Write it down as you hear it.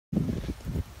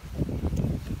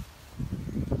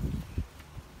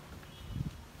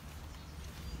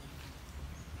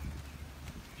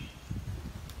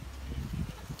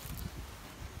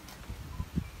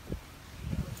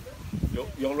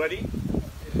You all ready?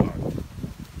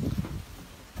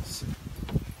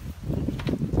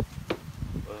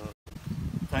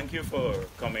 Thank you for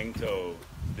coming to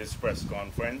this press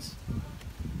conference.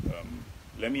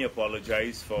 Let me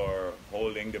apologize for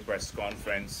holding the press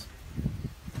conference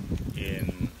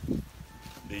in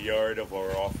the yard of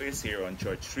our office here on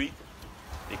Church Street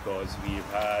because we've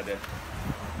had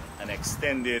an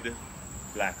extended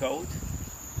blackout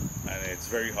and it's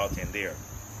very hot in there.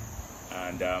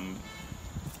 And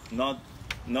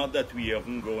not that we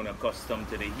haven't grown accustomed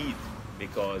to the heat,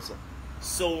 because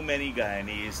so many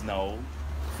Guyanese now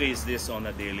face this on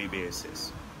a daily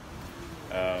basis.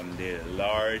 The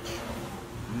large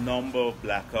number of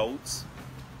blackouts,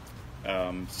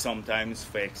 sometimes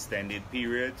for extended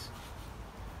periods,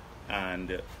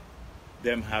 and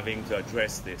them having to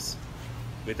address this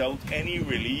without any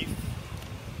relief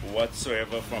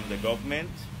whatsoever from the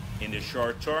government in the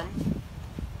short term,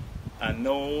 and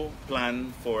no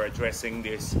plan for addressing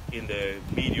this in the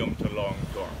medium to long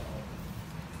term.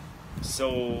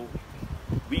 So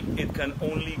it can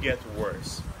only get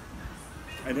worse.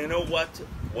 And you know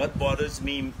what bothers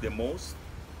me the most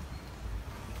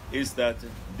is that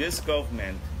this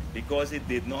government, because it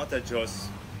did not adjust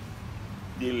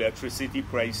the electricity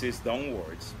prices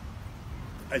downwards,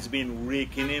 has been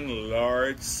raking in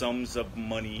large sums of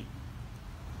money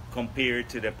compared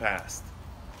to the past.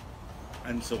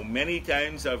 And so many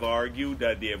times I've argued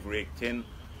that they have raked in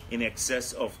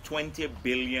excess of $20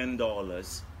 billion.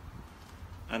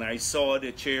 And I saw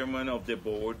the chairman of the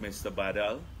board, Mr.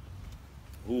 Badal,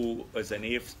 who was an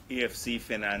AFC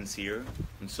financier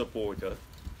and supporter,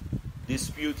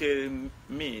 disputed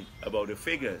me about the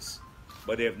figures,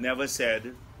 but they've never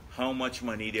said how much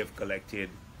money they've collected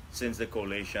since the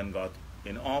coalition got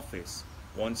in office,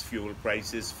 once fuel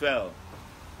prices fell,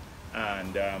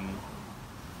 and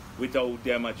without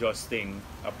them adjusting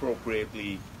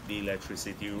appropriately the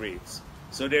electricity rates.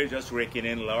 So they're just raking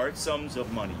in large sums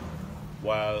of money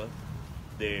while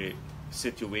the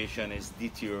situation is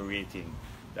deteriorating,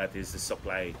 that is the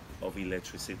supply of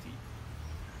electricity.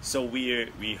 So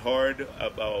we heard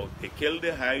about, they killed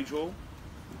the hydro,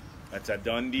 that's a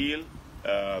done deal.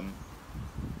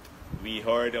 We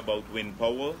heard about wind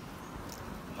power,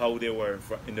 how they were,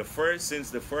 since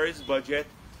the first budget,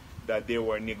 that they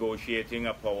were negotiating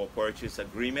a power purchase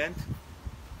agreement.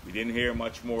 We didn't hear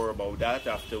much more about that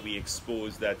after we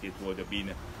exposed that it would have been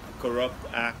a corrupt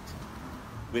act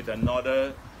with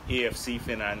another AFC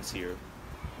financier.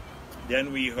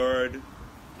 Then we heard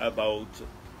about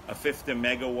a 50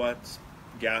 megawatt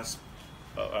gas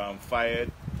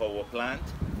fired power plant.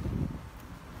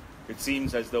 It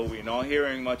seems as though we're not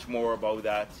hearing much more about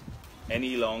that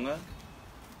any longer.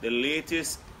 The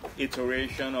latest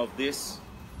iteration of this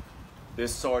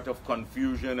sort of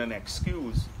confusion and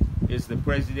excuse is the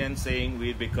president saying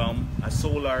we'd become a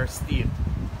solar state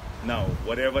now,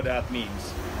 whatever that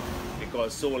means,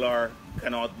 because solar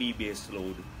cannot be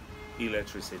baseload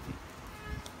electricity.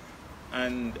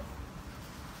 And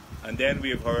then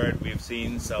we've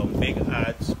seen some big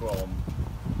ads from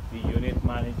the unit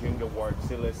managing the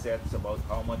Wardzilla sets about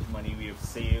how much money we have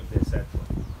saved, etc.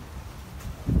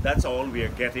 That's all we are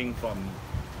getting from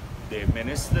the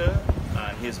minister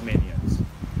and his minions.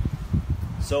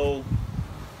 So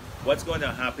what's going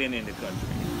to happen in the country?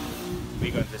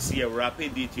 We're going to see a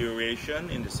rapid deterioration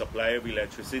in the supply of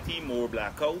electricity, more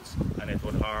blackouts, and it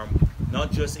would harm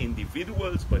not just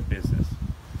individuals but business.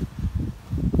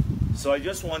 So I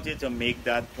just wanted to make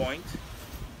that point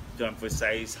to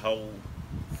emphasize how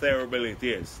terrible it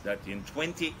is that in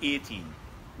 2018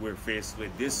 we're faced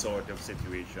with this sort of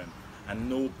situation and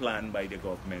no plan by the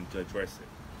government to address it.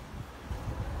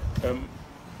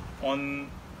 On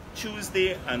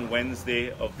Tuesday and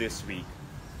Wednesday of this week,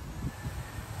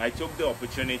 I took the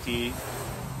opportunity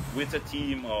with a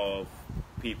team of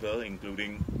people,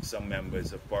 including some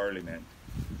members of parliament,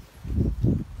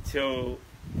 to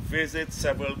visit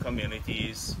several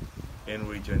communities in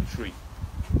Region 3,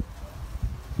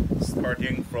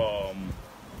 starting from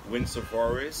Windsor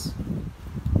Forest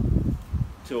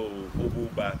to Hubu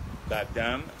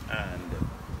Bagdam and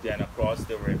then across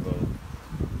the river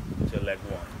to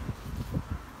Legwan.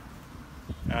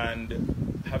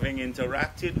 And having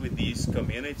interacted with these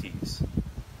communities,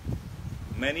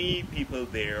 many people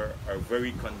there are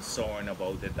very concerned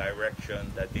about the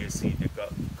direction that they see the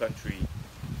country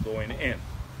going in.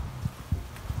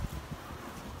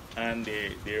 And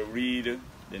they read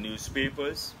the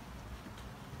newspapers,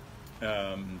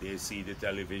 they see the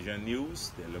television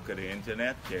news, they look at the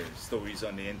internet, there are stories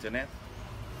on the internet.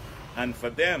 And for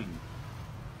them,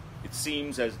 it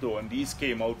seems as though, and these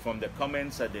came out from the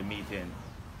comments at the meeting,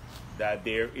 that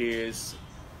there is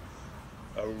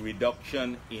a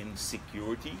reduction in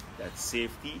security, that's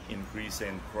safety, increase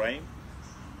in crime,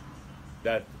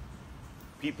 that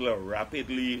people are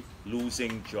rapidly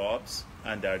losing jobs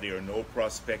and that there are no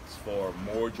prospects for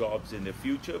more jobs in the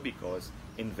future because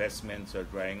investments are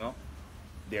drying up.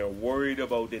 They're worried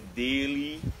about the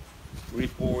daily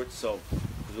reports of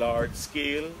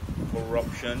large-scale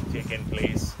corruption taking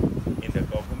place in the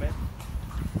government.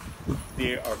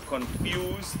 They are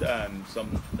confused and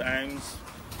sometimes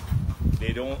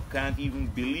they can't even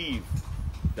believe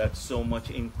that so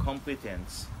much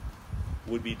incompetence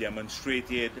would be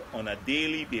demonstrated on a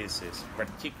daily basis,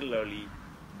 particularly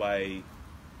by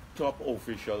top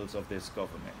officials of this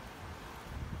government.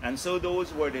 And so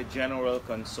those were the general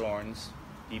concerns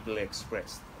people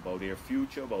expressed about their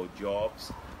future, about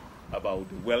jobs, about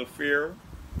welfare,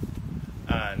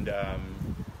 and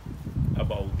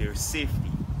about their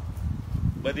safety.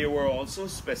 But there were also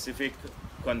specific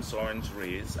concerns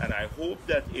raised, and I hope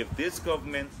that if this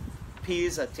government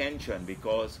pays attention,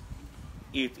 because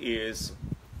it is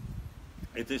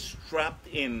trapped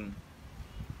in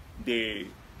the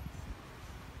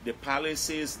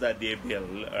palaces that they build,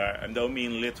 and I don't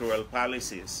mean literal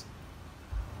palaces,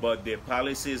 but the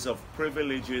palaces of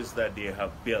privileges that they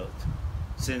have built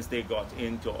since they got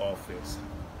into office.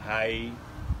 High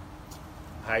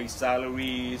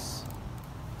salaries,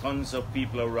 tons of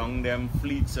people around them,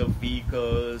 fleets of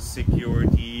vehicles,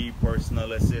 security,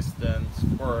 personal assistance,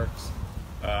 perks,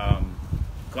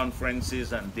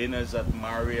 conferences and dinners at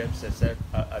Marriott's,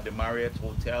 at the Marriott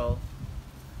Hotel.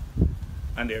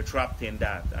 And they're trapped in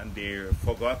that, and they're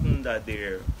forgotten that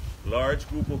there are a large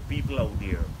group of people out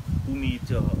there who need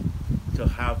to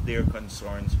have their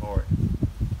concerns heard.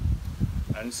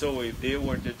 And so if they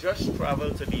were to just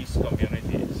travel to these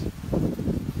communities,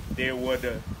 they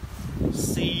would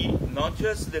see not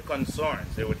just the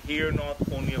concerns, they would hear not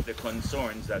only of the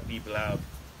concerns that people have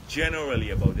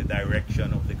generally about the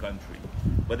direction of the country,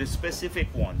 but the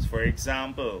specific ones. For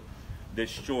example, the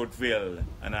Shortville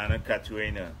and Anna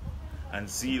Katrina and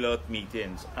Zealot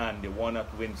meetings and the one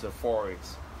at Windsor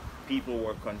Forest. People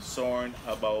were concerned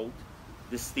about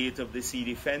the state of the sea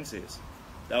defenses.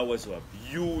 That was a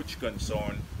huge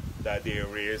concern that they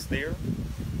raised there.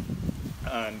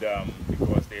 And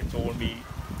because they told me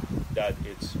that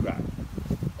it's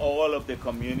all of the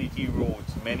community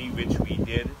roads, many which we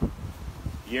did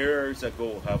years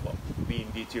ago, have been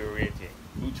deteriorating,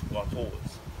 huge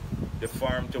potholes. The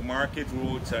farm to market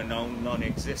roads are now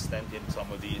non-existent in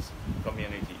some of these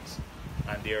communities,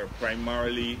 and they are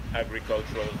primarily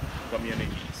agricultural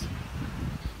communities.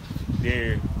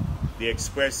 They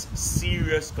express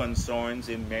serious concerns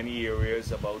in many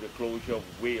areas about the closure of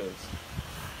Wales,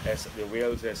 as the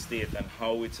Wales estate, and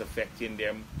how it's affecting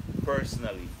them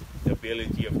personally, the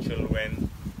ability of children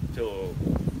to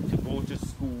go to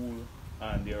school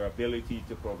and their ability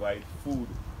to provide food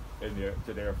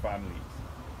to their families.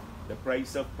 The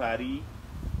price of paddy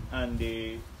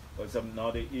was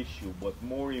another issue, but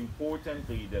more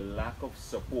importantly, the lack of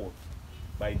support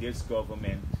by this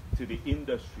government to the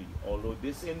industry, although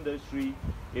this industry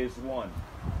is one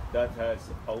that has,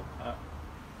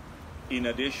 in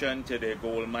addition to the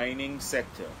gold mining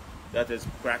sector, that has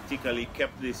practically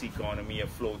kept this economy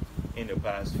afloat in the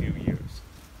past few years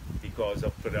because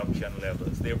of production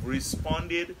levels. They've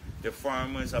responded, the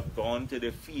farmers have gone to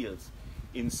the fields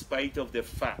in spite of the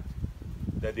fact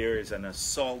that there is an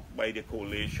assault by the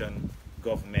coalition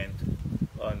government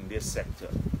on this sector,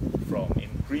 from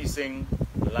increasing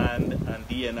land and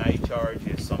D&I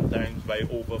charges sometimes by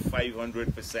over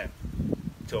 500%,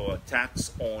 to a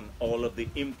tax on all of the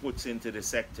inputs into the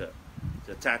sector,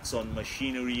 the tax on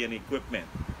machinery and equipment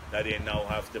that they now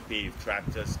have to pay,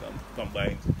 tractors,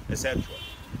 combines, etc.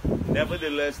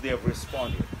 Nevertheless, they have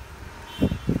responded,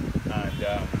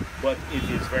 and but it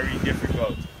is very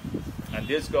difficult. And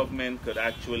this government could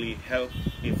actually help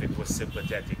if it was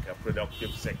sympathetic, a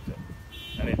productive sector,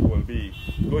 and it will be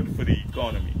good for the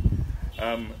economy.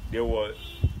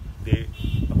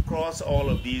 Across all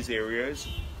of these areas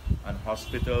and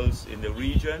hospitals in the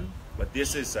region, but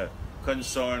this is a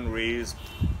concern raised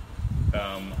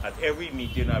at every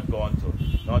meeting I've gone to,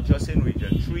 not just in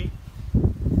Region 3,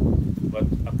 but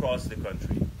across the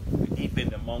country, deep in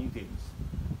the mountains,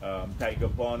 Tiger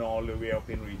Pond all the way up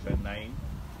in Region 9,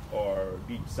 or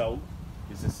Deep South,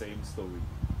 is the same story.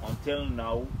 Until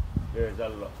now, there is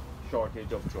a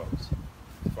shortage of drugs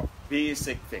for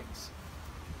basic things.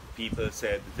 People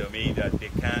said to me that they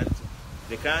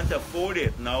can't afford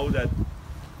it now that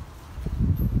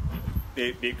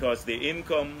because the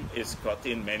income is cut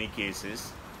in many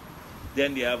cases.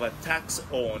 Then they have a tax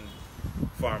on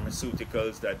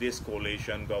pharmaceuticals that this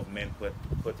coalition government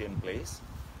put in place,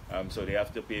 So they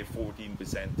have to pay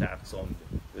 14% tax on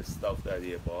the stuff that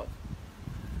they bought.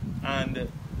 And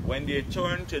when they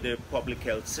turn to the public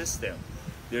health system,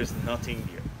 there's nothing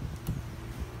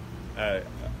there.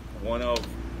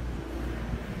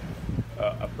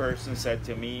 A person said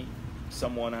to me,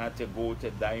 someone had to go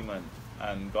to Diamond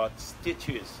and got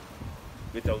stitches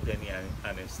without any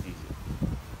anesthesia.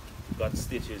 Got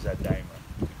stitches at Diamond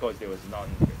because there was none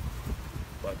there.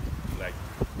 But like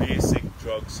basic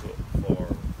drugs for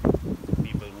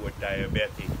people who are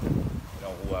diabetic,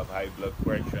 who have high blood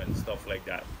pressure and stuff like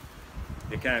that,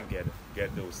 they can't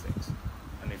get those things.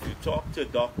 And if you talk to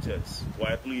doctors,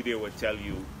 quietly they will tell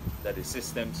you that the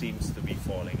system seems to be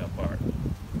falling apart.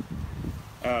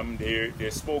 They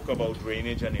spoke about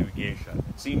drainage and irrigation.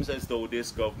 It seems as though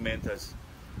this government has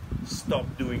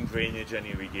stopped doing drainage and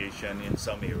irrigation in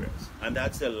some areas. And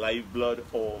that's the lifeblood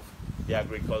of the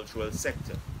agricultural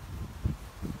sector.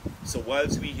 So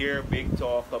whilst we hear big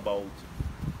talk about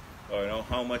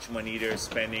how much money they're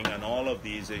spending on all of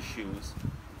these issues,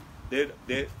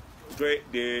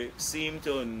 they seem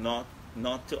to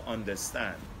not to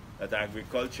understand that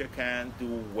agriculture can't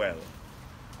do well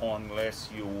unless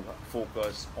you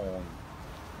focus on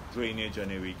drainage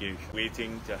and irrigation,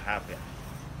 waiting to happen,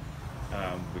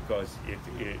 because it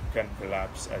can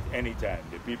collapse at any time.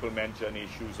 The people mention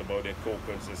issues about the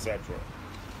cocos, etc.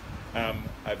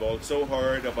 I've also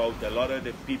heard about a lot of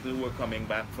the people who are coming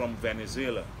back from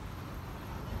Venezuela,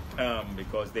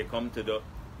 because they come to the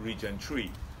Region 3,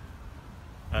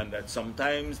 and that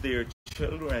sometimes their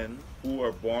children who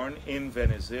are born in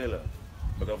Venezuela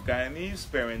but of Guyanese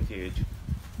parentage,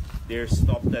 they're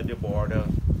stopped at the border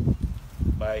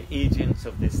by agents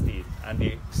of the state and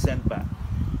they're sent back.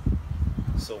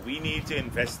 So we need to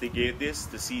investigate this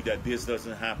to see that this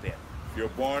doesn't happen. If you're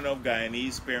born of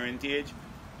Guyanese parentage,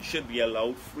 you should be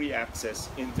allowed free access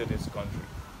into this country.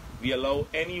 We allow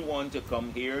anyone to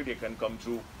come here, they can come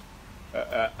through,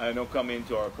 come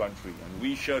into our country. And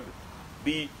we should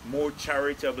be more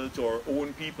charitable to our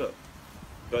own people,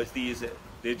 because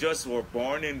they just were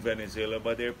born in Venezuela,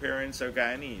 but their parents are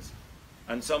Guyanese.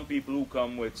 And some people who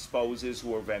come with spouses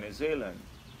who are Venezuelan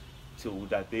too,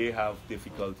 that they have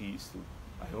difficulties too.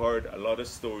 I heard a lot of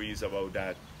stories about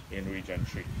that in Region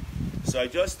 3. So I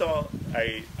just thought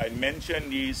I'd mention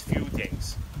these few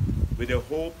things with the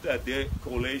hope that the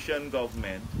coalition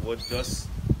government would just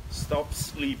stop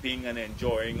sleeping and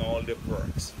enjoying all the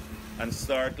perks and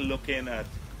start looking at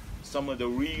some of the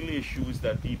real issues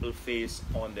that people face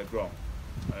on the ground.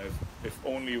 If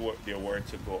only they were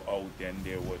to go out, then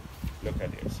they would look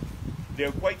at this. There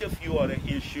are quite a few other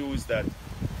issues that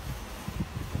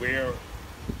where,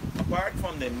 apart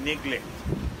from the neglect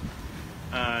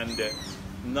and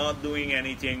not doing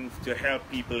anything to help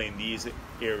people in these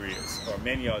areas or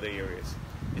many other areas,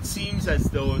 it seems as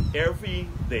though every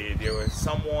day there is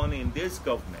someone in this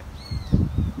government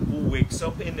who wakes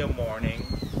up in the morning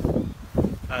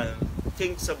and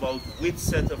thinks about which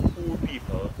set of poor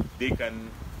people they can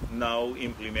now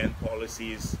implement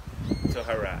policies to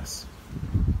harass.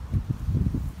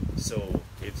 So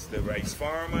it's the rice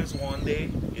farmers one day,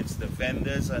 it's the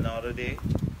vendors another day,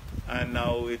 and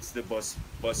now it's the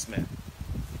busmen.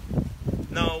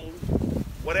 Now,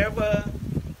 whatever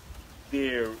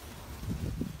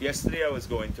yesterday I was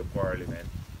going to Parliament,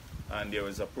 and there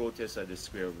was a protest at the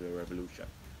Square of the Revolution,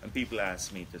 and people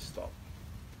asked me to stop.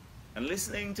 And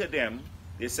listening to them,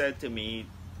 they said to me,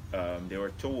 they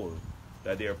were told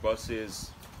that their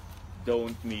buses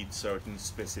don't meet certain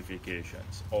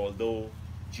specifications, although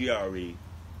GRA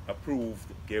approved,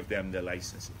 gave them the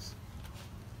licenses.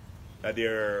 That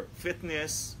their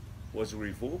fitness was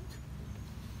revoked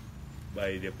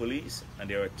by the police, and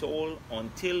they were told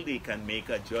until they can make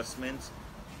adjustments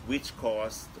which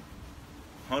cost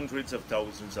hundreds of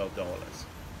thousands of dollars.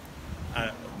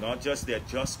 Not just the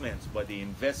adjustments, but the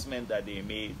investment that they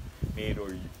made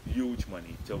or huge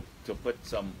money to put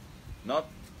some, not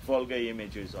vulgar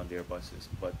images on their buses,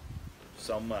 but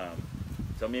some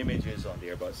images on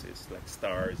their buses, like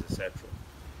stars, etc.,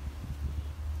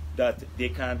 that they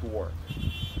can't work.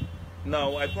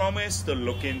 Now, I promised to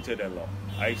look into the law.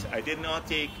 I did not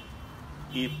take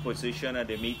a position at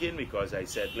the meeting because I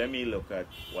said, let me look at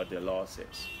what the law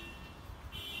says.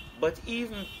 But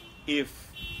even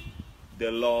if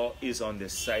the law is on the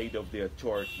side of the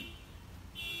authority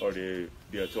or the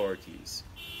authorities,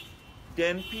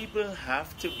 then people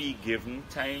have to be given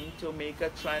time to make a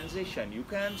transition. You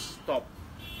can't stop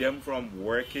them from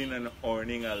working and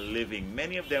earning a living.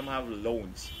 Many of them have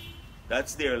loans.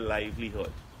 That's their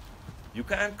livelihood. You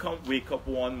can't wake up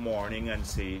one morning and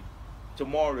say,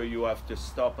 tomorrow you have to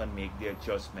stop and make the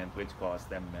adjustment which costs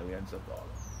them millions of dollars.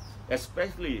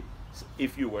 Especially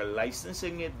if you were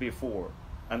licensing it before,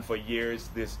 and for years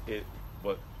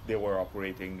but they were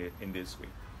operating in this way.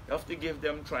 You have to give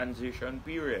them transition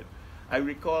period. I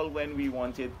recall when we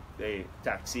wanted the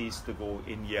taxis to go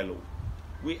in yellow.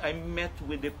 I met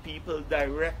with the people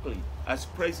directly as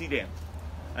president,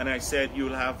 and I said,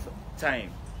 you'll have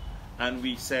time. And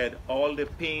we said, all the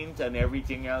paint and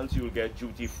everything else you'll get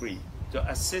duty free, to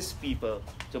assist people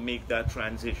to make that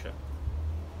transition.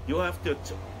 You have to,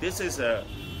 this is a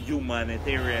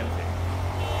humanitarian thing.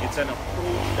 It's an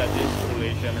approach that this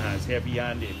coalition has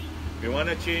heavy-handed. We want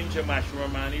to change the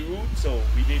Mashramani route, so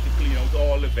we need to clean out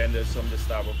all the vendors from the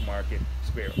Starbucks Market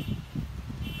Square.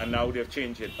 And now they've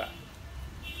changed it back.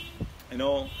 You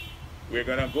know, we're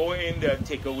going to go in there,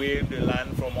 take away the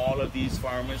land from all of these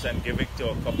farmers and give it to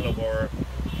a couple of our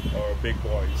big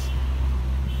boys.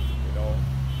 You know,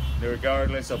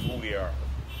 regardless of who they are.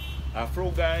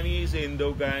 Afro-Guyanese,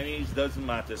 Indo-Guyanese, doesn't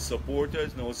matter.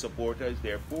 Supporters, no supporters,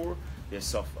 they're poor, they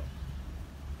suffer.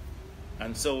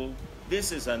 And so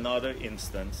this is another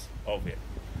instance of it.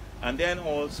 And then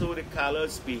also the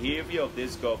callous behavior of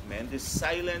this government is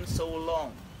silent so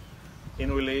long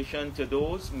in relation to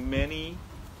those many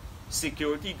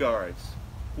security guards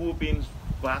who've been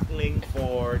battling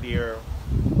for their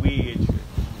wages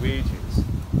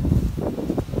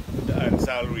and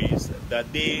salaries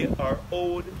that they are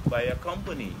owed by a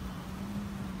company.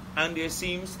 And there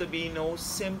seems to be no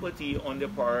sympathy on the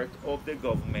part of the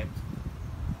government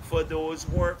for those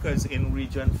workers in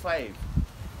Region 5.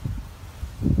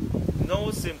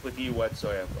 No sympathy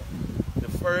whatsoever. The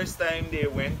first time they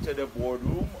went to the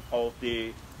boardroom of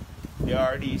the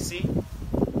RDC,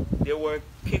 they were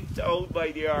kicked out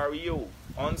by the REO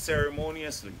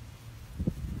unceremoniously,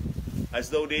 as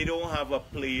though they don't have a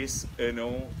place, you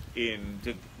know,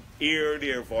 to hear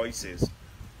their voices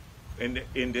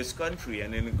in this country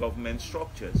and in the government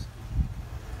structures.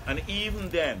 And even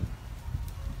then,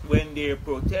 when they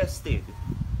protested,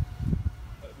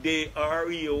 the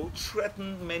REO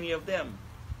threatened many of them,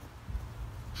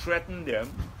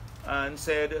 and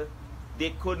said they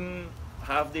couldn't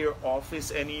have their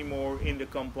office anymore in the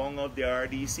compound of the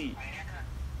RDC.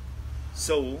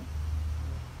 So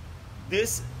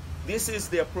this is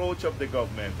the approach of the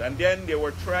government. And then they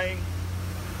were trying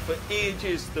for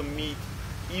ages to meet.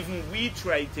 Even we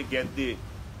tried to get the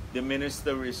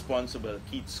minister responsible,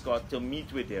 Keith Scott, to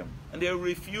meet with them, and they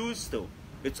refused to.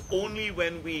 It's only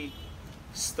when we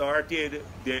started,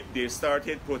 they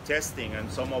started protesting, and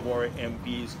some of our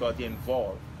MPs got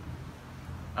involved,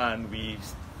 and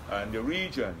the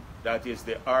region, that is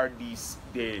the RDC,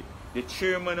 the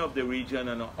chairman of the region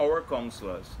and our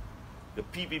councillors, the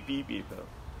PPP people,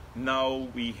 now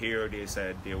we hear they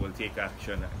said they will take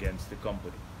action against the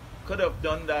company. Could have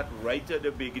done that right at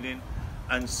the beginning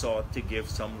and sought to give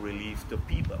some relief to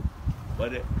people,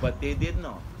 but they did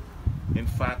not. In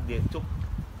fact, they took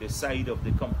the side of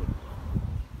the company.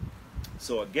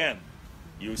 So again,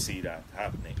 you see that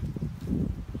happening.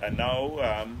 And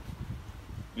now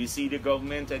we see the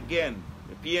government again,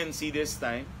 the PNC this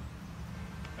time,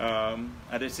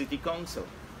 at the city council.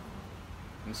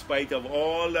 In spite of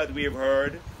all that we've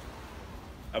heard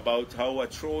about how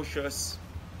atrocious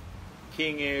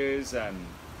King is and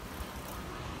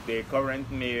the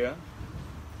current mayor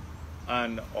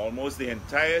and almost the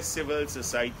entire civil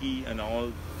society and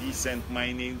all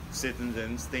decent-minded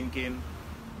citizens thinking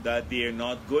that they are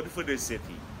not good for the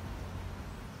city,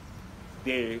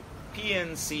 the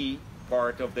PNC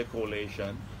part of the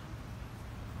coalition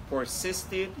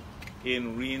persisted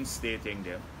in reinstating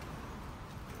them.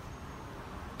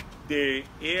 The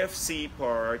AFC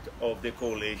part of the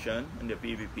coalition and the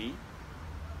PVP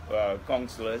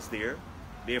councillors there,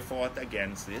 they fought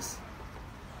against this.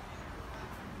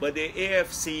 But the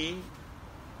AFC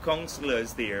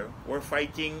councillors there were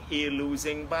fighting a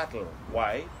losing battle.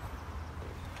 Why?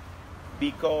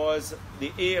 Because the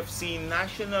AFC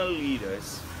national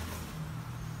leaders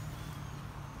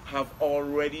have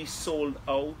already sold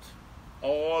out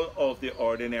all of the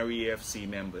ordinary AFC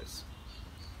members.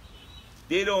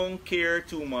 They don't care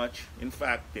too much. In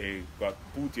fact, they got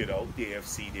booted out, the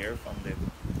AFC there, from the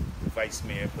vice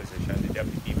mayor position, the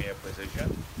deputy mayor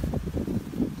position.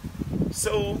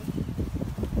 So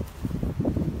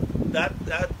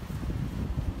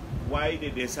why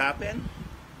did this happen?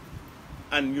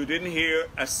 And you didn't hear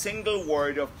a single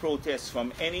word of protest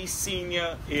from any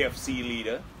senior AFC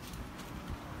leader,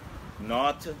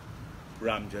 not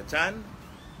Ramjatan,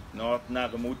 not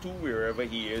Nagamutu, wherever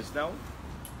he is now.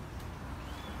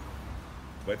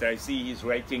 But I see he's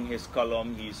writing his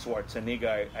column, he's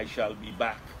Schwarzenegger, I shall be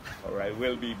back, or I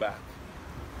will be back.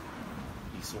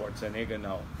 He's Schwarzenegger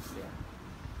now.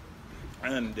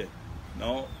 Yeah. And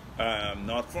no,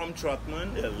 not from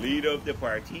Trotman, the leader of the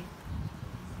party,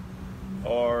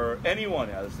 or anyone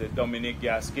else, the Dominic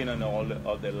Gaskin and all the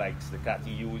other likes, the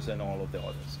Cathy Hughes and all of the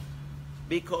others.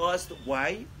 Because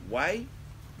why? Why?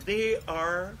 They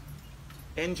are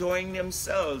enjoying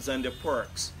themselves and the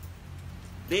perks.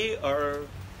 They're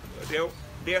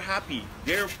happy.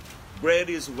 Their bread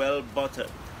is well buttered.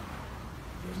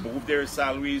 They move their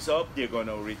salaries up. They're going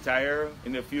to retire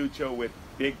in the future with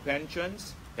big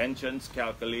pensions. Pensions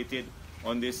calculated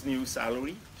on this new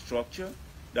salary structure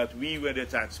that we, with the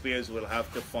taxpayers, will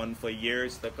have to fund for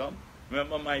years to come.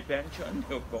 Remember my pension?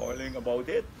 You're calling about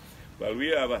it. Well, we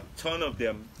have a ton of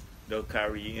them they'll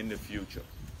carry in the future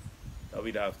that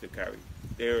we'd have to carry.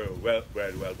 They're well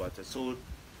bred, well buttered. So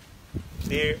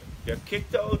they're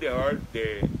kicked out.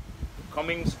 The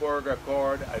Cummingsburg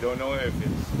Accord, I don't know if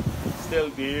it's still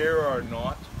there or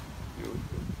not.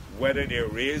 Whether they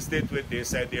raised it with, they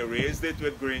said they raised it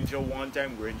with Granger one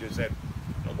time. Granger said,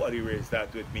 nobody raised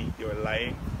that with me. They were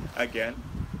lying again.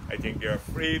 I think they're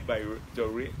afraid by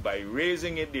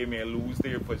raising it, they may lose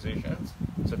their positions.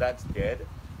 So that's dead.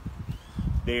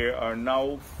 They are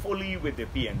now fully with the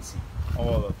PNC,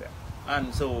 all of them.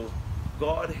 And so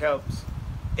God helps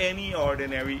any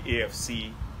ordinary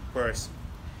AFC person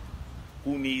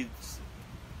who needs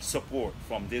support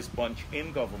from this bunch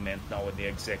in government now in the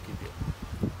executive,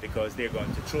 because they're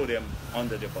going to throw them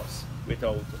under the bus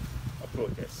without a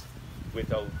protest,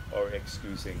 without or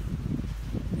excusing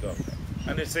government.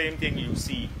 And the same thing you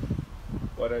see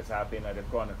what has happened at the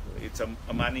Chronicle. It's a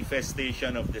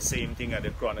manifestation of the same thing at the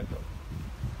Chronicle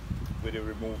with the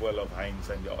removal of Hines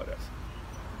and the others.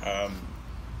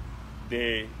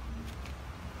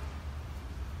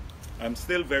 I'm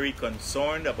still very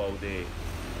concerned about the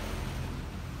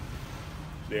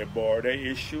border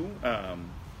issue.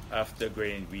 After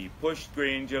we pushed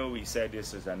Granger, we said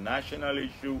this is a national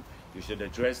issue. You should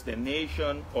address the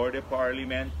nation or the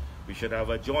parliament. We should have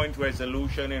a joint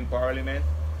resolution in parliament.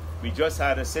 We just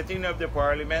had a sitting of the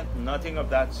parliament. Nothing of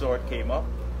that sort came up.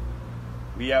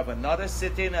 We have another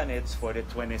sitting, and it's for the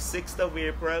 26th of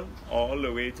April, all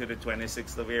the way to the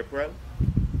 26th of April.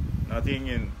 Nothing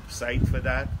in sight for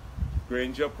that.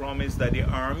 Granger promised that the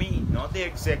army, not the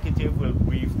executive, will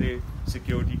brief the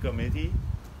security committee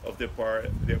of the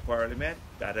parliament.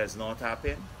 That has not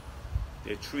happened.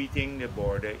 They're treating the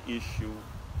border issue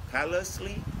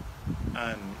callously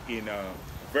and in a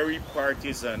very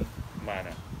partisan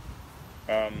manner.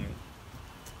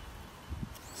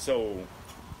 So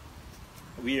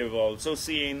we have also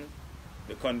seen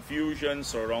the confusion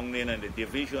surrounding and the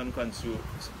division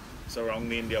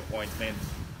surrounding the appointment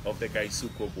of the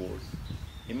Kaisuko board.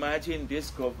 Imagine this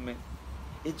government,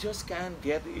 it just can't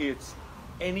get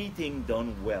anything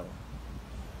done well.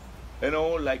 You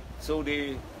know, like, so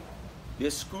they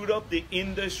screwed up the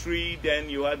industry, then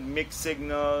you had mixed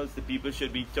signals, the people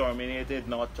should be terminated,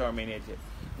 not terminated.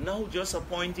 Now just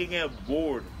appointing a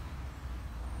board,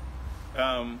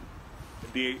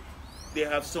 they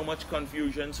have so much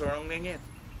confusion surrounding it.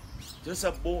 Just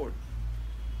a board.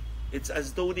 It's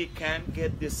as though they can't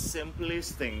get the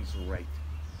simplest things right.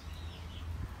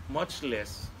 Much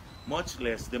less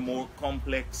the more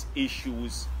complex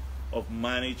issues of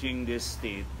managing this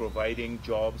state, providing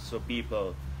jobs for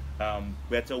people,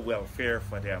 better welfare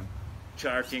for them,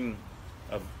 charting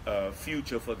a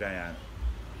future for Guyana.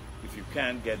 If you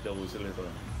can't get those little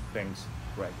things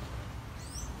right.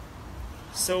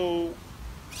 So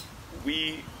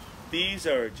these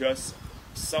are just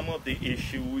some of the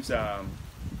issues I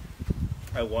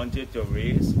wanted to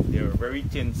raise. They were very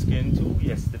thin-skinned too.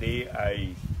 Yesterday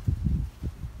I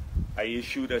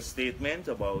issued a statement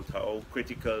about how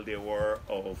critical they were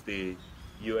of the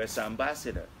U.S.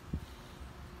 ambassador.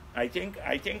 I think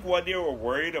what they were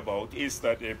worried about is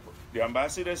that the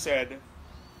ambassador said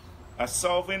a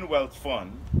sovereign wealth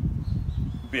fund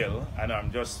bill, and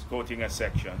I'm just quoting a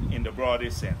section in the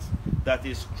broadest sense, that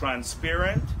is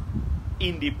transparent,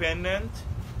 independent,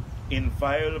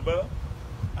 inviolable,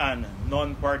 and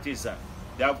non-partisan.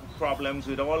 They have problems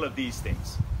with all of these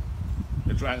things.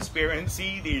 The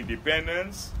transparency, the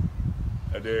independence,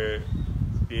 the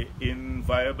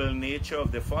inviolable nature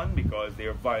of the fund, because they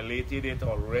have violated it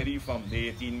already from the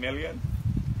 18 million,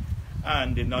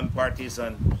 and the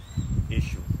non-partisan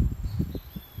issue.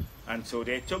 And so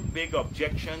they took big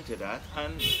objection to that,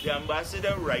 and the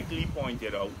ambassador rightly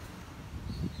pointed out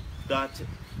that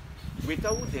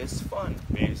without this fund,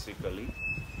 basically,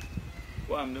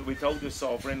 without the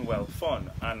sovereign wealth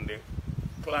fund and the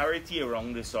clarity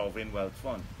around the sovereign wealth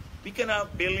fund, we can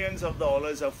have billions of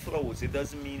dollars of flows. It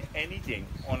doesn't mean anything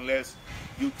unless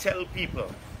you tell people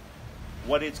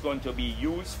what it's going to be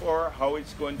used for, how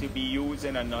it's going to be used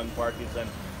in a non-partisan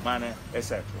manner,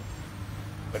 etc.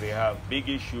 But they have big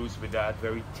issues with that,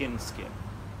 very thin skin.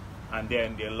 And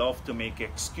then they love to make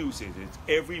excuses. It's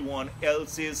everyone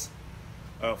else's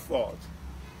fault.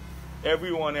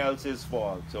 Everyone else's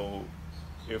fault. So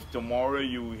if tomorrow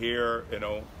you hear,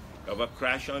 of a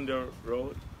crash on the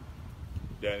road,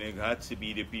 then it has to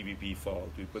be the PVP fault.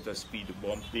 We put a speed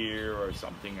bump there or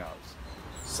something else.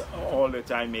 So all the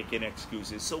time making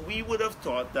excuses. So we would have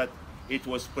thought that it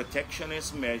was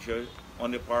protectionist measure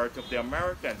on the part of the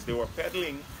Americans. They were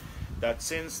peddling that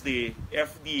since the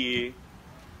FDA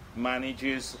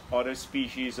manages other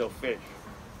species of fish,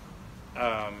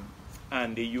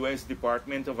 and the U.S.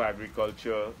 Department of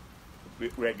Agriculture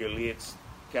regulates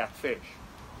catfish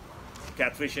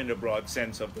in the broad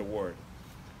sense of the word,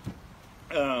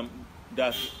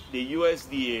 that the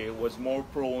USDA was more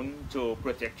prone to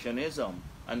protectionism,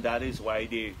 and that is why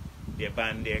they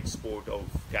banned the export of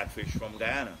catfish from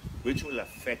Guyana, which will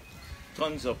affect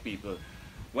tons of people.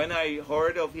 When I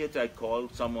heard of it, I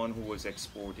called someone who was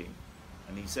exporting,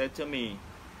 and he said to me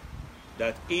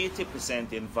that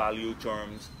 80% in value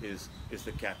terms is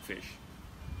the catfish,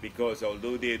 because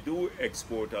although they do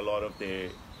export a lot of the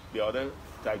other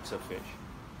types of fish,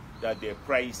 that their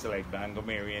price, like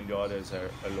Bangomeri and the others, are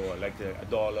lower, like $1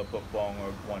 per pound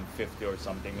or 150 or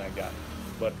something like that.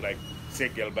 But like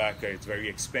Sigilbaka, it's very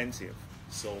expensive.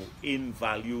 So in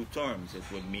value terms, it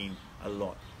would mean a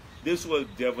lot. This will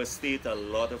devastate a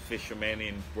lot of fishermen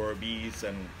in Berbice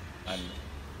and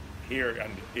here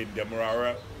and in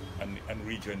Demerara and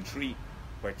Region 3,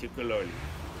 particularly,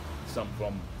 some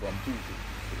from Tutu.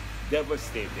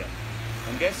 Devastate them.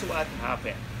 And guess what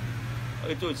happened?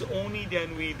 It was only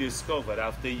then we discovered,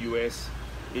 after U.S.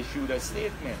 issued a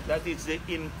statement, that it's the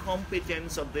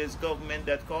incompetence of this government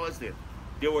that caused it.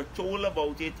 They were told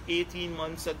about it 18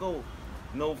 months ago,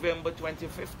 November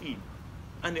 2015,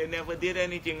 and they never did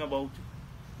anything about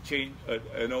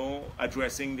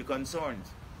addressing the concerns.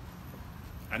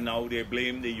 And now they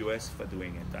blame the U.S. for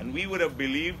doing it. And we would have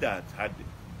believed that had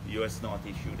the U.S. not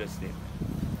issued a statement.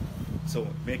 So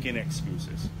making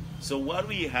excuses. So what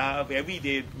we have every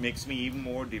day makes me even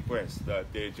more depressed,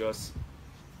 that they just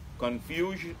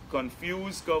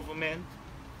confuse government,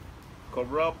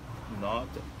 corrupt, not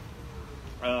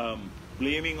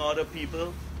blaming other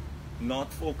people,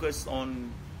 not focused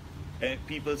on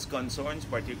people's concerns,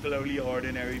 particularly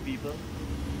ordinary people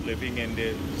living in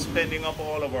the, spending up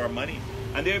all of our money.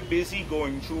 And they're busy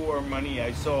going through our money.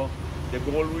 I saw the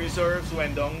gold reserves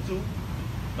went down too.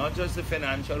 Not just the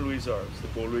financial reserves. The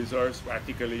gold reserves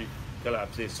practically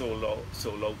collapsed. They sold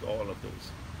out all of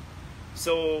those.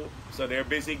 So they're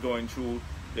busy going through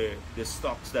the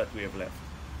stocks that we have left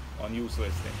on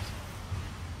useless things.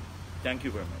 Thank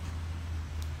you very much.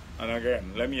 And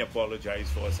again, let me apologize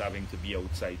for us having to be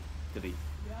outside today.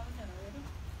 You have a generator?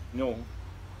 No,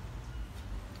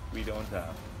 we don't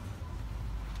have.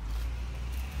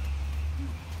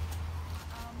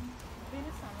 Been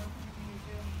a summer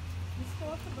museum. You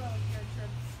spoke about your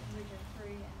trips in Region 3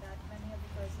 and that many of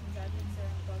the persons are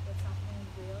concerned about what's happening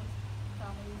in Wales.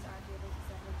 Families aren't able to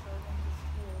send their children to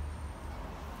school.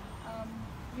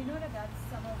 We know that that's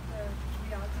some of the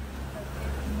reality of it, but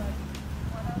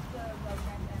one of the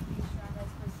resident MPs, Randall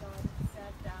Prasad,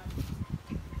 said that,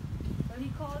 well,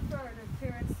 he called for the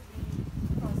parents to be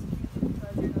prosecuted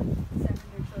because they're not sending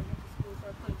their children to school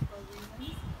for political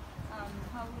reasons.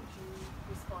 How would you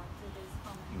respond to this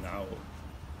comment?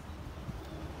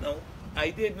 No, I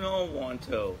did not want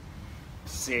to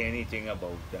say anything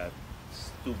about that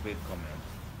stupid comment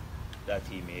that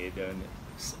he made, and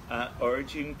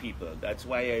urging people. That's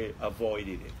why I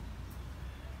avoided it.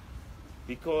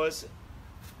 Because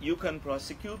you can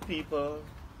prosecute people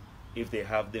if they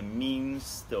have the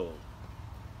means to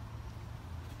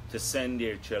send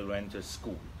their children to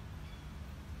school,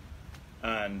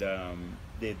 and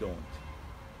they don't.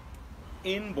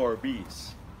 In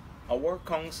Berbice, our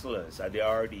councillors at the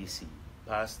RDC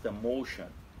passed a motion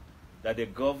that the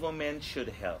government should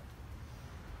help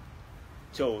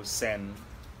to send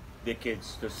the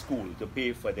kids to school, to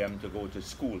pay for them to go to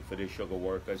school for the sugar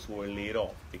workers who are laid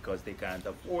off because they can't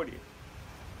afford it.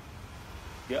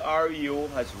 The REO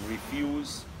has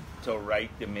refused to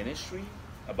write the ministry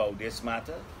about this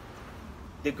matter.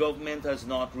 The government has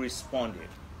not responded.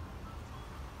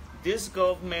 This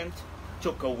government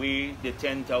took away the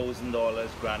 $10,000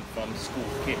 grant from school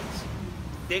kids.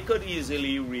 They could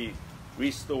easily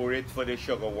restore it for the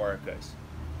sugar workers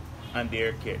and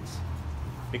their kids.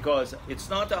 Because it's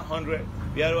not 100,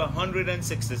 we have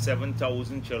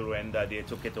 167,000 children that they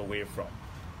took it away from.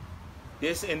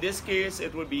 In this case,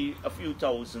 it would be a few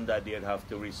thousand that they'd have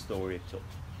to restore it to,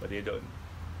 but they don't.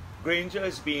 Granger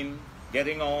has been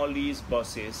getting all these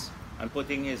buses and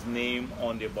putting his name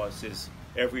on the buses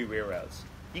everywhere else.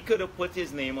 He could have put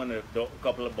his name on a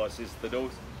couple of buses to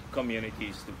those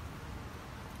communities too.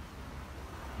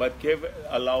 But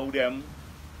allow them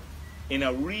in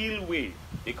a real way,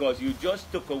 because you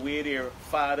just took away their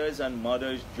fathers and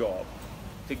mothers' job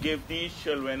to give these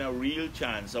children a real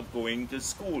chance of going to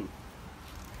school.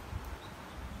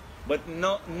 But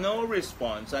no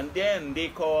response, and then they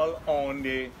call on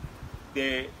the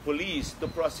police to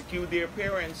prosecute their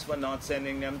parents for not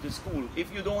sending them to school.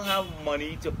 If you don't have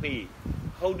money to pay,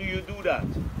 how do you do that?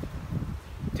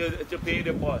 To pay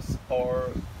the bus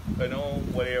or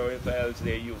whatever else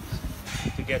they use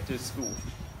to get to school.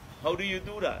 How do you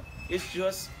do that? It's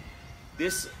just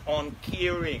this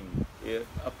uncaring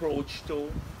approach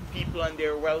to people and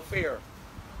their welfare.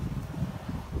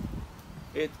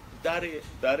 That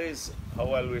is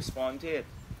how I'll respond to it.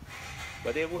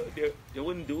 But they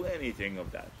wouldn't do anything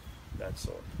of that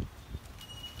sort.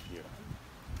 Yeah.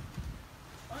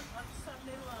 On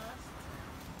Sunday last,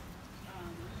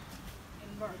 in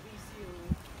Bharrat,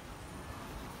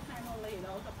 kind of laid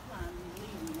out a plan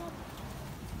leading up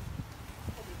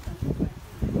to the 2020.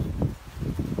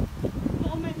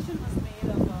 No mention was made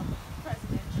of a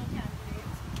presidential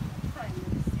candidate, prime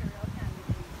ministerial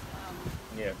candidate.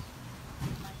 Yes.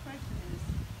 My question is,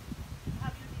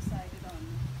 have you decided on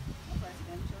a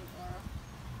presidential or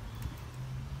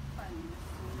prime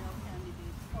ministerial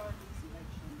candidate for these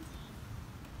elections?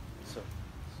 So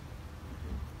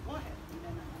Go ahead, and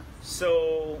then I'll ask.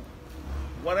 So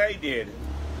what I did,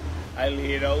 I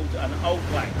laid out an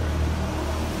outline.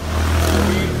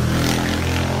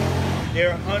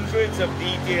 There are hundreds of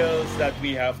details that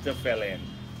we have to fill in.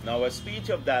 Now, a speech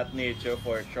of that nature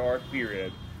for a short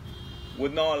period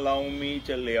would not allow me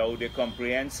to lay out the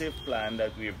comprehensive plan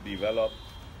that we've developed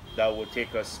that would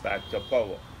take us back to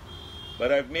power.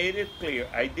 But I've made it clear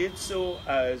I did so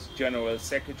as General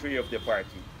Secretary of the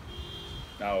party.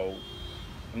 Now,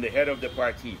 I'm the head of the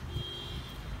party.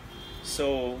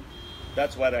 So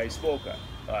that's what I spoke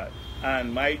at.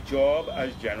 And my job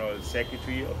as General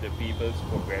Secretary of the People's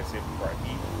Progressive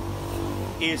Party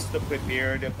is to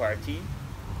prepare the party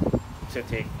to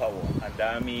take power. And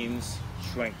that means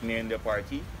strengthening the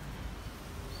party,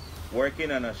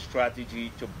 working on a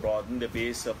strategy to broaden the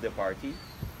base of the party.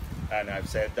 And I've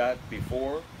said that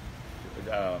before,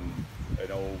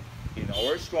 in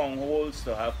our strongholds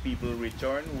to have people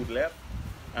return who left,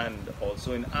 and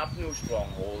also in APNU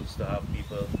strongholds to have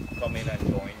people come in and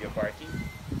join the party.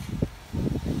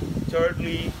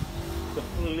 Thirdly, to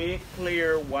make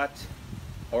clear what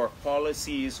our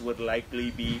policies would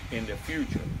likely be in the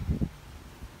future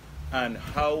and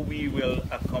how we will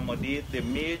accommodate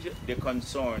the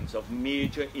concerns of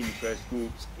major interest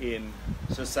groups in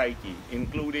society,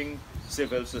 including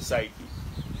civil society,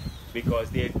 because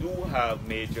they do have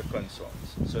major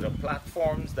concerns. So the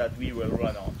platforms that we will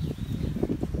run on,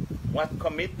 what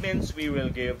commitments we will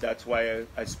give, that's why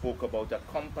I spoke about a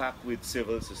compact with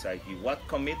civil society. What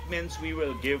commitments we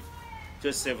will give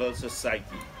to civil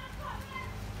society.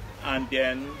 And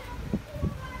then,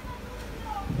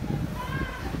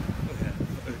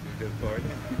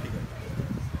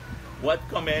 what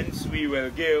comments we will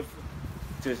give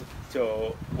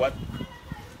to what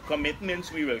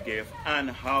commitments we will give, and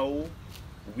how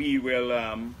we will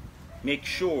make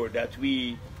sure that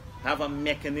we have a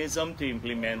mechanism to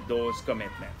implement those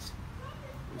commitments.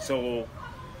 So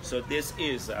this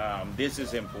is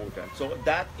important. So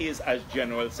that is as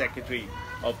General Secretary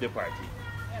of the party.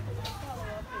 Yeah, but the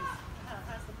follow-up is,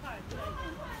 has the party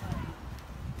identified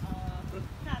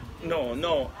candidates?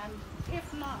 No. And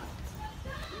if not,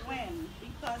 when?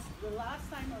 Because the last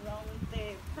time around,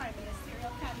 the prime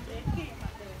ministerial candidate came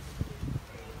at the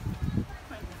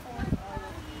 24th hour.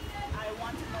 I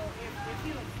want to know if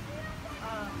you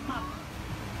map.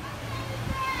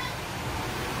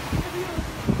 If you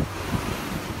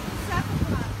set a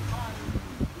plan on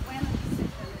when a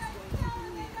decision is going to be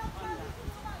made on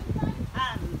that.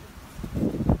 And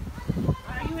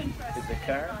are you interested Is the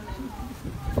car? in running?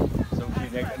 So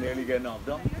nearly getting off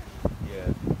done?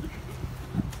 Yeah.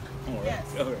 All right. Yes.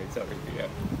 All right. Sorry. Yeah.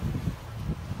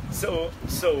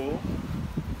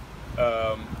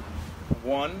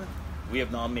 One, we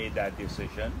have not made that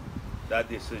decision. That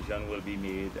decision will be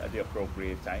made at the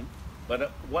appropriate time.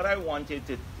 But what I wanted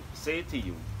to say to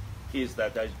you is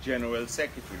that as General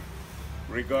Secretary,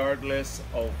 regardless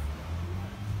of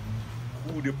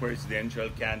who the presidential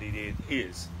candidate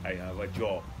is, I have a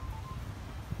job.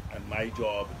 And my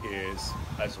job is,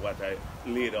 as what I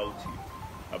laid out to you,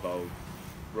 about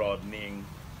broadening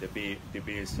the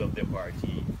base of the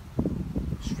party,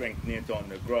 strengthen it on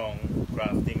the ground,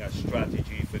 crafting a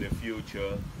strategy for the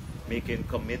future, making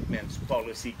commitments,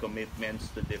 policy commitments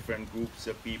to different groups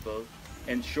of people,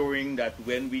 ensuring that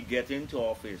when we get into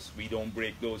office, we don't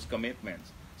break those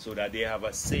commitments, so that they have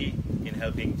a say in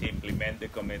helping to implement the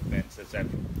commitments, etc.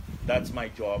 That's my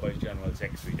job as General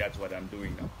Secretary. That's what I'm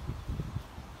doing now.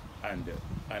 And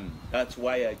that's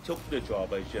why I took the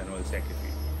job as General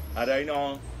Secretary. Had I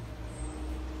known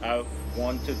I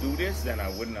want to do this, then I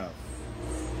wouldn't have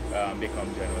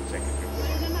become General Secretary.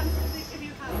 If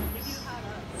you had a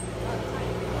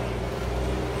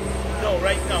No,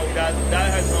 right now that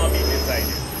has not been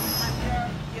decided.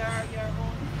 and your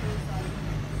own is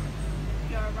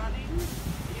you're running.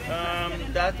 You're interested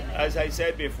in That, running? as I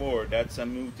said before, that's a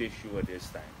moot issue at this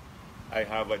time. I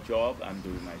have a job. I'm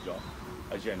doing my job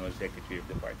as General Secretary of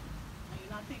the party. Are you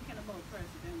not thinking about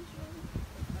presidential?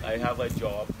 I have a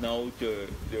job now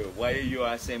why are you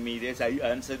asking me this? I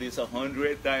answered this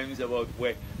 100 times about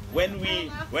when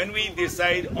we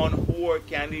decide on who our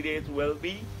candidate will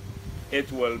be,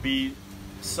 it will be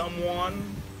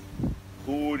someone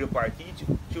who the party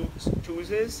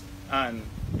chooses, and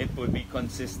it will be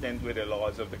consistent with the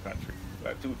laws of the country.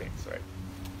 Well, two things, right?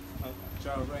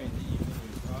 Java in the evening.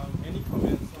 Any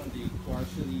comments on the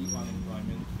quarterly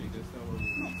unemployment figures that were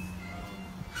released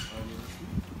earlier this week?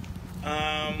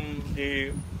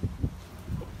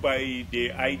 By the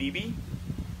IDB.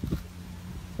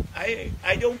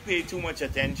 I don't pay too much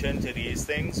attention to these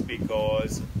things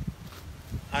because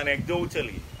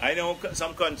anecdotally, I know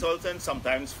some consultants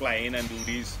sometimes fly in and do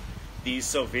these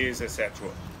surveys, etc.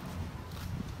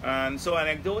 And so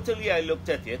anecdotally, I looked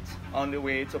at it on the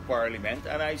way to Parliament,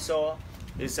 and I saw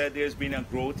they said there's been a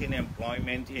growth in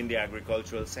employment in the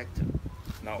agricultural sector.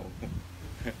 Now,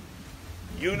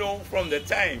 you know, from the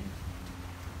time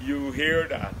you hear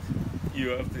that, you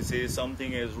have to say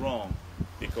something is wrong,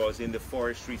 because in the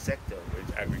forestry sector,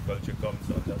 which agriculture comes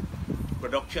under,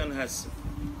 production has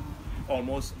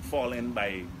almost fallen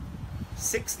by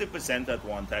 60% at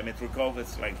one time. It recovered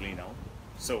slightly now,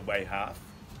 so by half.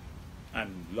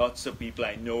 And lots of people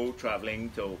I know talking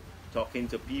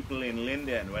to people in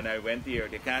Linden. When I went there,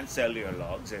 they can't sell their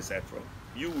logs, etc.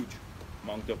 Huge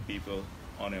amount of people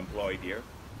unemployed here.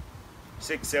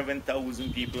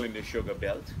 6,000-7,000 people in the sugar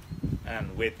belt,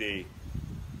 and with the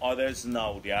others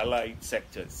now, the allied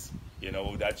sectors, you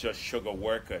know, that's just sugar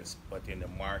workers, but in the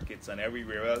markets and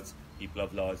everywhere else, people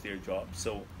have lost their jobs.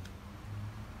 So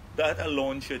that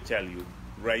alone should tell you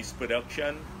rice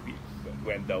production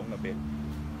went down a bit.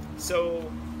 So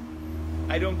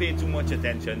I don't pay too much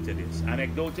attention to this.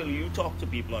 Anecdotally, you talk to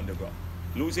people on the ground.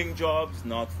 Losing jobs,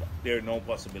 there's no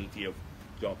possibility of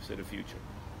jobs for the future.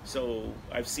 So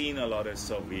I've seen a lot of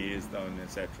surveys done,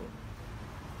 etc.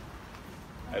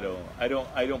 I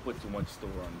don't put too much store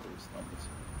on those numbers.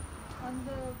 On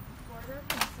the border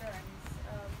concerns,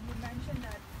 you mentioned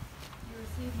that you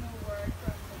received no word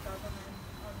from the government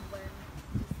on when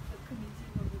the committee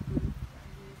will be briefed on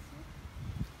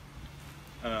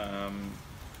the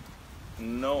issue.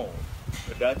 No,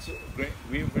 that's great.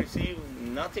 We've received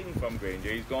nothing from Granger.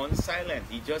 He's gone silent.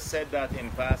 He just said that in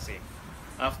passing,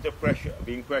 after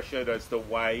being pressured as to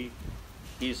why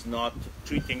he's not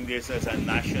treating this as a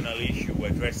national issue,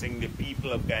 addressing the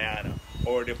people of Guyana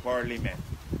or the Parliament,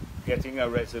 getting a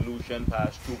resolution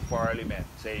passed through Parliament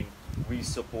saying we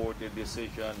support the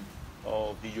decision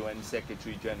of the UN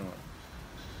Secretary General.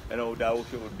 You know, that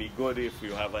would be good if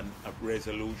you have a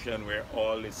resolution where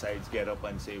all the sides get up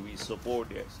and say we support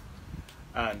this.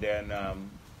 And then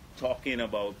talking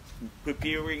about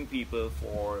preparing people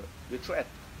for the threat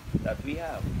that we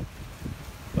have.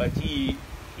 But he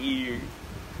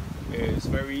is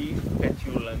very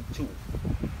petulant too.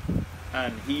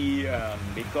 And he,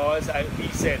 because he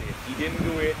said it, he didn't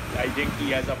do it, I think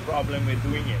he has a problem with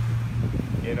doing it,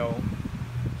 you know.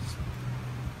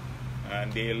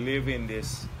 And they live in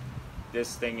this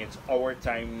thing, it's our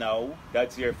time now.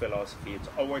 That's their philosophy, it's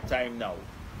our time now.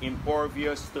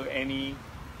 Impervious to any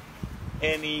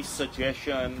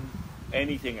suggestion,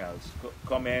 anything else,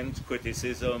 comments,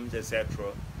 criticisms,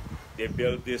 etc. They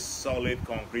built this solid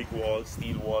concrete wall,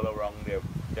 steel wall around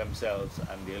themselves,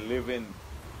 and they live in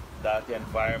that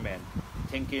environment,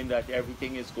 thinking that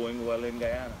everything is going well in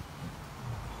Guyana,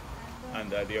 and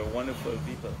that they are wonderful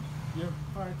people. Your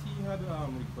party had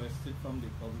requested from the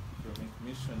Public Procurement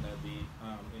Commission that they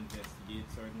investigate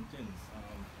certain things.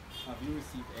 Have you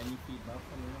received any feedback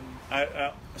from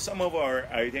them? Some of our,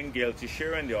 I think Gail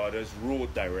Tisher and the others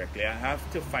wrote directly. I have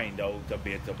to find out a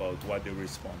bit about what the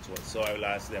response was, so I'll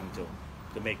ask them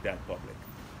to make that public.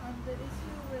 On the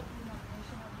issue with the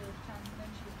nomination of the Chancellor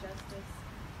and Chief Justice,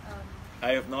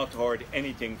 I have not heard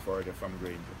anything further from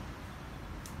Granger.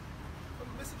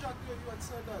 ago, you had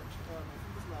said that, I think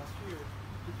it was last year,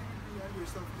 the PPP and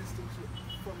yourself distanced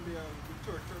from the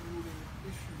third term ruling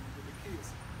issue with the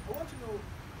case. I want to know,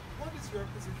 what is your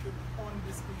position on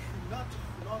this issue? Not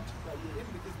that you're in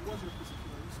the case, what is your position?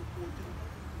 Are you supporting,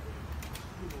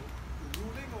 the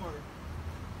ruling, or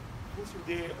what's your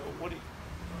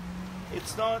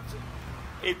it's not,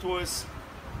 it was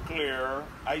clear.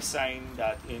 I signed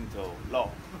that into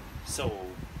law. So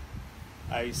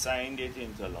I signed it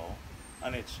into law,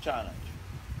 and it's challenged.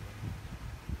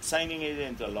 Signing it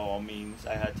into law means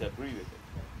I had to agree with it.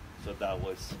 So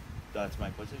that's my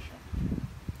position.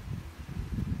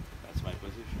 That's my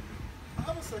position. I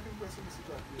have a second question, Mr.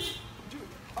 Jagdeo.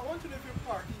 I want to know if your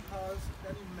party has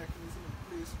any mechanism in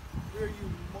place where you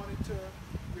monitor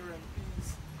your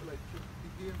MPs, like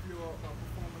behavior or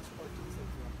performance or things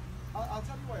like that. I'll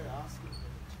tell you why I ask you,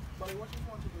 but I want to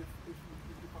know if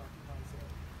the party has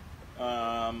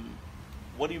that.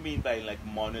 What do you mean by like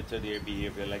monitor their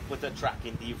behavior? Like put a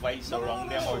tracking device around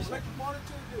them or something? Like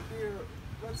monitor their,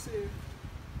 let's say.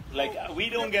 Like we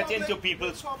don't get into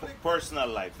people's personal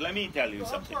life. Let me tell you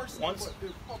something. Once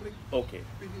public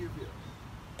behavior.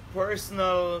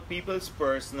 People's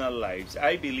personal lives.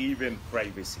 I believe in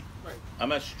privacy. Right.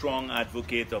 I'm a strong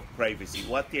advocate of privacy.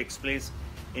 What takes place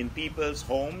in people's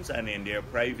homes and in their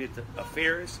private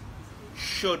affairs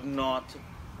should not.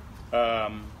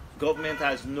 Government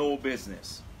has no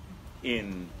business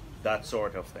in that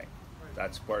sort of thing.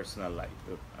 That's personal life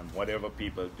and whatever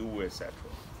people do, etc.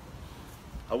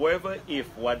 However, if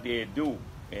what they do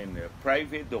in the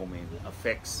private domain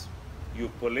affects you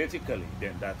politically,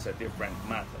 then that's a different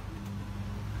matter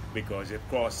because it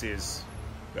crosses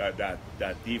that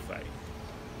divide.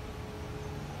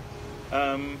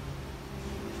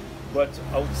 But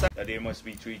outside, that they must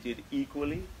be treated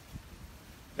equally,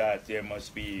 that there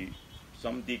must be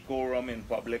some decorum in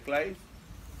public life.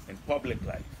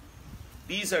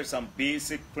 These are some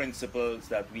basic principles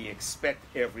that we expect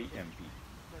every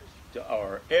MP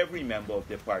or every member of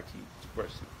the party to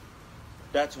pursue.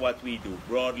 That's what we do,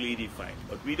 broadly defined.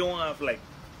 But we don't have I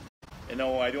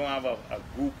don't have a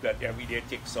group that every day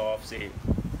ticks off, say,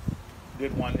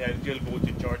 did one angel go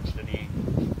to church today,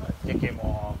 take him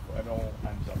off, and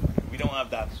something. We don't have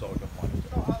that sort of one.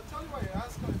 No, I'll tell you why I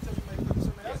asked, and tell you my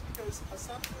concern. I asked because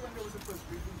essentially when there was a press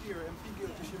briefing here, MP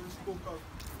Gail Teixeira spoke of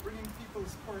bringing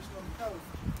people's personal health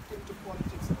into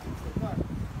politics and things like that.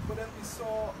 But then we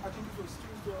saw, I think it was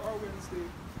Tuesday or Wednesday,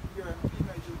 your MP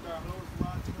Nigel Garner was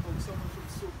ranting about someone from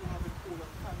Soko having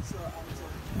colon cancer and it's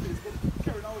on Facebook,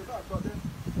 carrying on with that. But then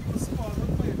he was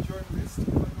followed by a journalist,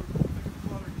 Julia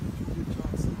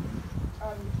Johnson.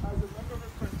 And as a member of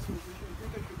the French Association, I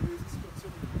think I should raise this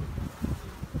concern with you.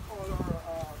 Call her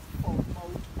foul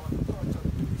mouth on touch and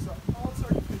things. All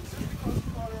sorts of things, just because you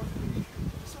call her out the issue.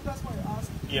 So that's why I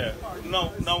asked. Yeah.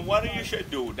 Now what you should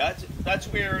do, that's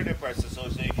where the Press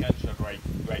Association should write.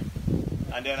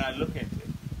 And then I look at it.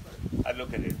 I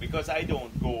look at it because I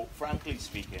don't go, frankly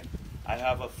speaking, I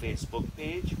have a Facebook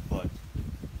page, but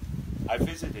I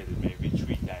visited it maybe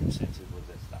 3 times since it was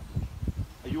established.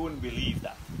 You wouldn't believe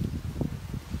that.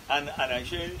 And I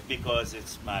should, because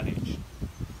it's managed.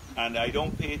 And I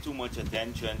don't pay too much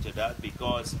attention to that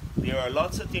because there are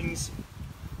lots of things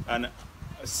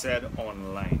said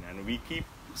online, and we keep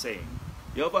saying,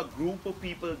 you have a group of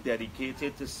people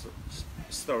dedicated to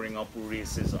stirring up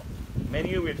racism,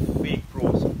 many with fake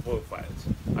profiles.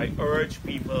 I urge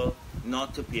people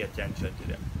not to pay attention to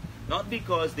them. Not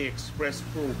because they express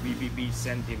pro-PPP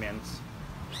sentiments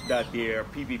that they are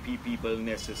PPP people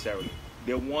necessarily.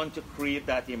 They want to create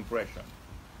that impression.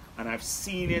 And I've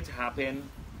seen it happen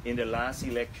in the last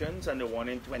elections and the one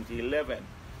in 2011,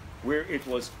 where it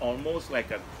was almost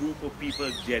like a group of people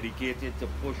dedicated to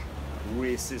push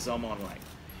racism online.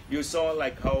 You saw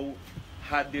like how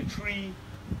had the 3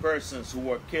 persons who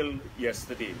were killed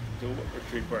yesterday, 2 or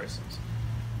 3 persons,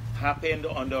 happened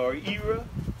under our era,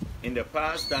 in the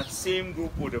past, that same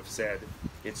group would have said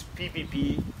it's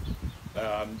PPP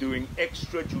doing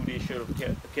extrajudicial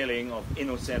killing of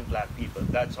innocent black people.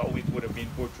 That's how it would have been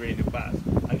portrayed in the past,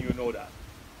 and you know that.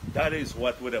 That is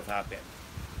what would have happened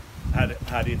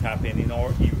had it happened in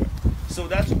our era. So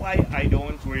that's why I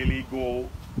don't really go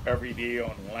every day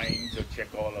online to check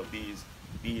all of these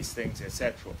things,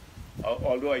 etc.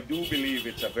 Although I do believe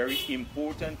it's a very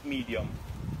important medium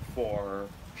for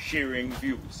sharing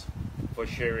views.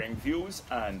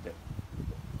 And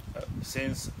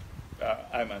since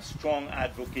I'm a strong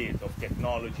advocate of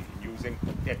technology, using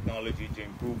technology to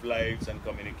improve lives and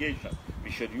communication,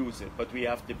 we should use it, but we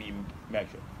have to be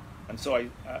measured. And so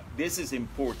this is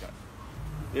important.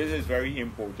 This is very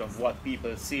important, what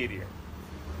people say there.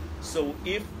 So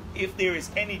if if there is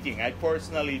anything, I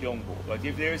personally don't go, but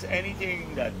if there is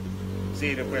anything that,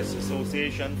 say, the Press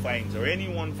Association finds or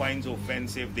anyone finds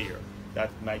offensive there that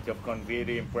might have conveyed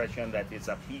the impression that it's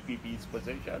a PPP's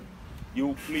position,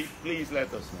 you please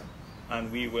let us know, and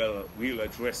we'll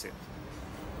address it.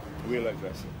 We'll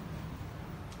address it.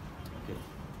 Okay.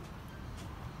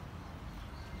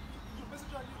 Mr.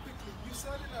 John, you quickly, you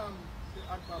said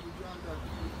at Babujan that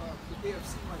the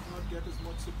AFC might not get as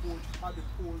much support at the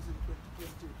polls in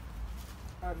 2020,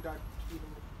 and that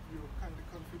you're kind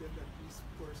of confident that these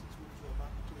persons will draw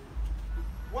back to.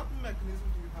 What mechanism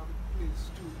do you have in place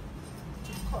to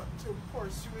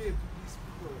persuade these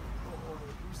people or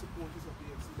these supporters of the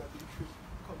AFC that they should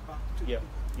come back to?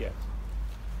 Yeah.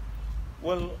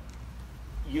 Well,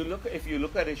 if you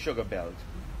look at the sugar belt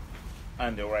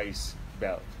and the rice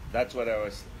belt, that's what I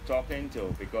was talking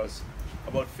to, because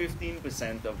about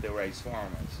 15% of the rice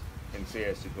farmers in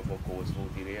Sayers-Tucumbo Coast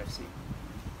voted AFC,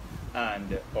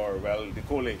 the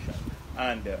coalition,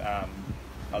 and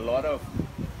a lot of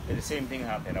the same thing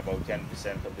happened about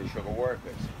 10% of the sugar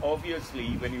workers.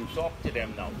 Obviously, when you talk to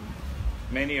them now,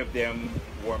 many of them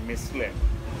were misled.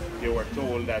 They were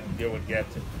told that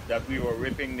that we were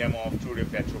ripping them off through the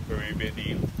Petro-Caribbean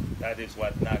deal. That is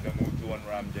what Nagamutu and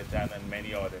Ramjatan and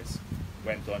many others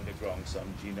went on the ground.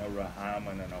 Some Gina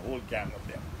Rahaman and a whole gang of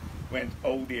them went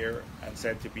out there and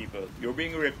said to people, you're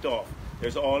being ripped off.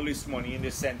 There's all this money in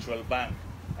the central bank,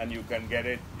 and you can get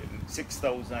it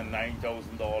 $6,000,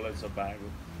 $9,000 a bag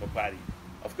for paddy.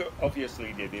 Of course,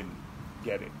 obviously they didn't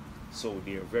get it, so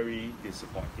they're very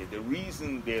disappointed. The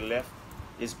reason they left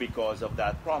is because of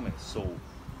that promise, so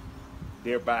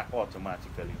they're back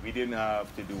automatically. We didn't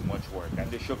have to do much work,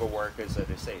 and the sugar workers are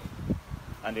the same.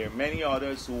 And there are many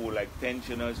others who, like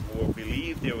pensioners, who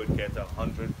believe they would get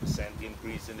 100%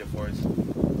 increase in the first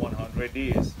 100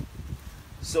 days.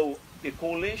 So the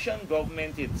coalition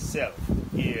government itself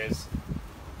is,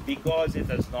 because it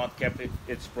has not kept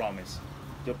its promise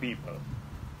to people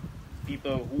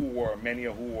many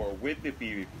who were with the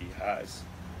PVP has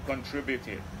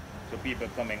contributed to people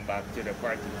coming back to the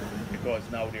party, because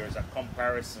now there's a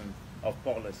comparison of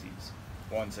policies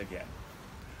once again.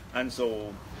 And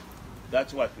so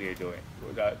that's what we're doing,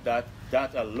 that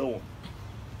alone.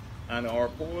 And our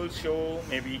polls show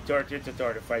maybe 30 to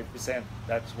 35%.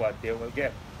 That's what they will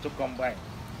get to combine.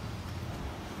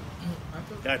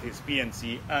 That is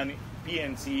PNC and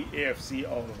PNC, AFC,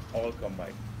 all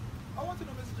combined. I want to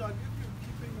know, Mr. John, if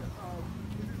you've been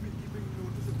keeping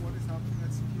notice of what is happening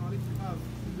at CPR, if you have,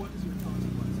 what is your thoughts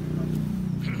on what is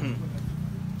happening?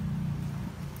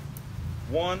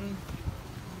 One,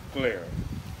 clear.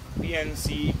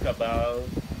 PNC cabal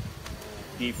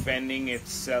defending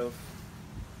itself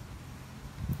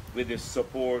with the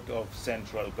support of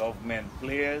central government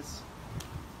players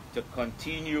to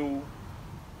continue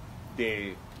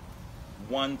the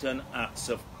wanton acts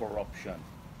of corruption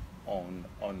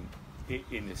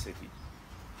in the city.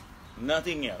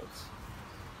 Nothing else.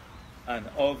 And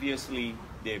obviously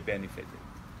they benefited.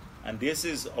 And this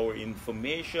is our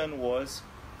information was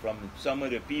from some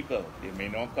of the people, they may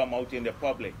not come out in the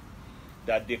public,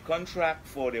 that the contract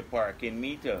for the parking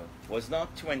meter was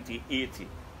not 2080.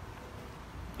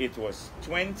 It was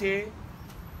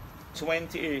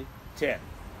 20-20-10.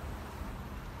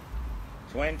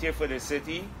 20 for the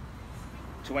city,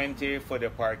 20 for the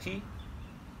party,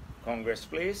 Congress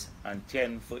Place, and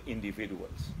 10 for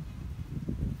individuals.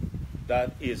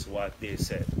 That is what they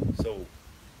said. So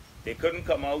they couldn't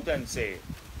come out and say,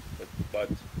 but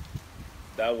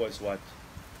that was what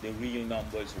the real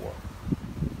numbers were.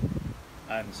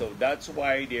 And so that's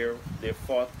why they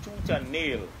fought tooth and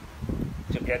nail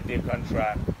to get the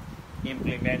contract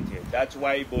implemented. That's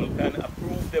why Vulcan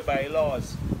approved the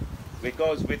bylaws,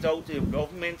 because without the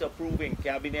government approving,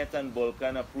 Cabinet and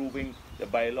Vulcan approving the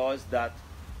bylaws, that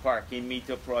parking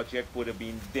meter project would have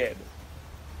been dead.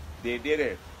 They did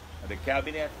it, the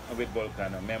Cabinet and with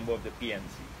Vulcan, a member of the PNC.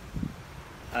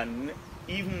 And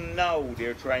even now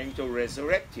they're trying to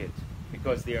resurrect it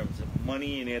because there's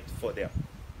money in it for them.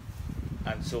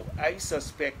 And so I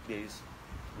suspect these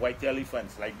white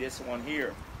elephants like this one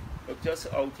here, look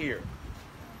just out here,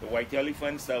 the white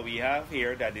elephants that we have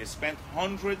here, that they spent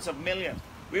hundreds of millions.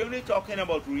 We're only talking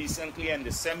about recently and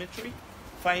the cemetery.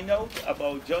 Find out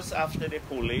about just after the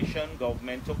coalition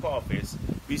government took office,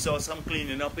 we saw some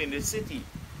cleaning up in the city.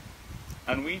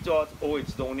 And we thought, oh,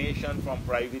 it's donation from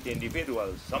private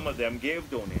individuals. Some of them gave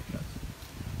donations.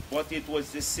 But it was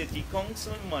the city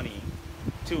council money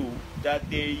too that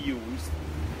they used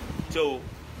to,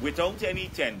 without any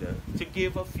tender, to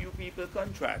give a few people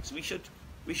contracts. We should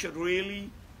really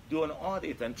do an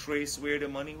audit and trace where the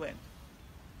money went.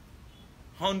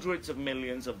 hundreds of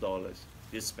millions of dollars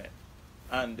is spent.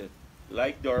 And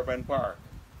like Durban Park,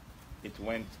 it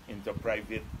went into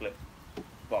private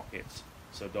pockets.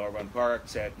 So Durban Park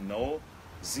said no,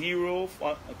 zero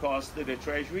cost to the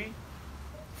Treasury.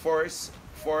 First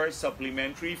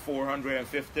supplementary,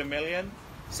 450 million.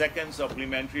 Second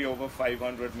supplementary, over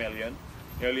 500 million.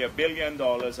 Nearly $1 billion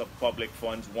of public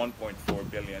funds,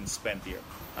 1.4 billion spent here.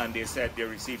 And they said they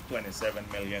received 27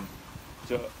 million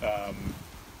to,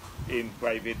 in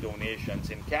private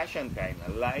donations in cash and kind,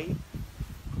 a lie.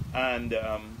 And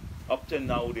up to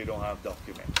now, they don't have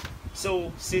documents.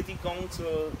 So City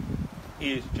Council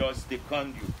is just the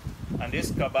conduit. And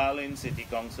this cabal in City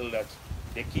Council that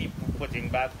they keep putting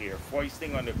back there,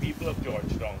 foisting on the people of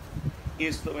Georgetown,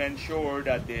 is to ensure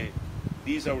that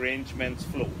these arrangements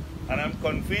flow. And I'm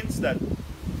convinced that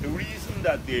the reason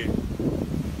that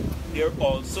they're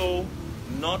also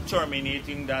not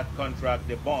terminating that contract,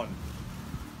 the bond,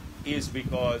 is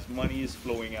because money is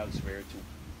flowing elsewhere too.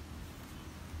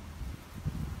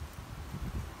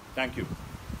 Thank you.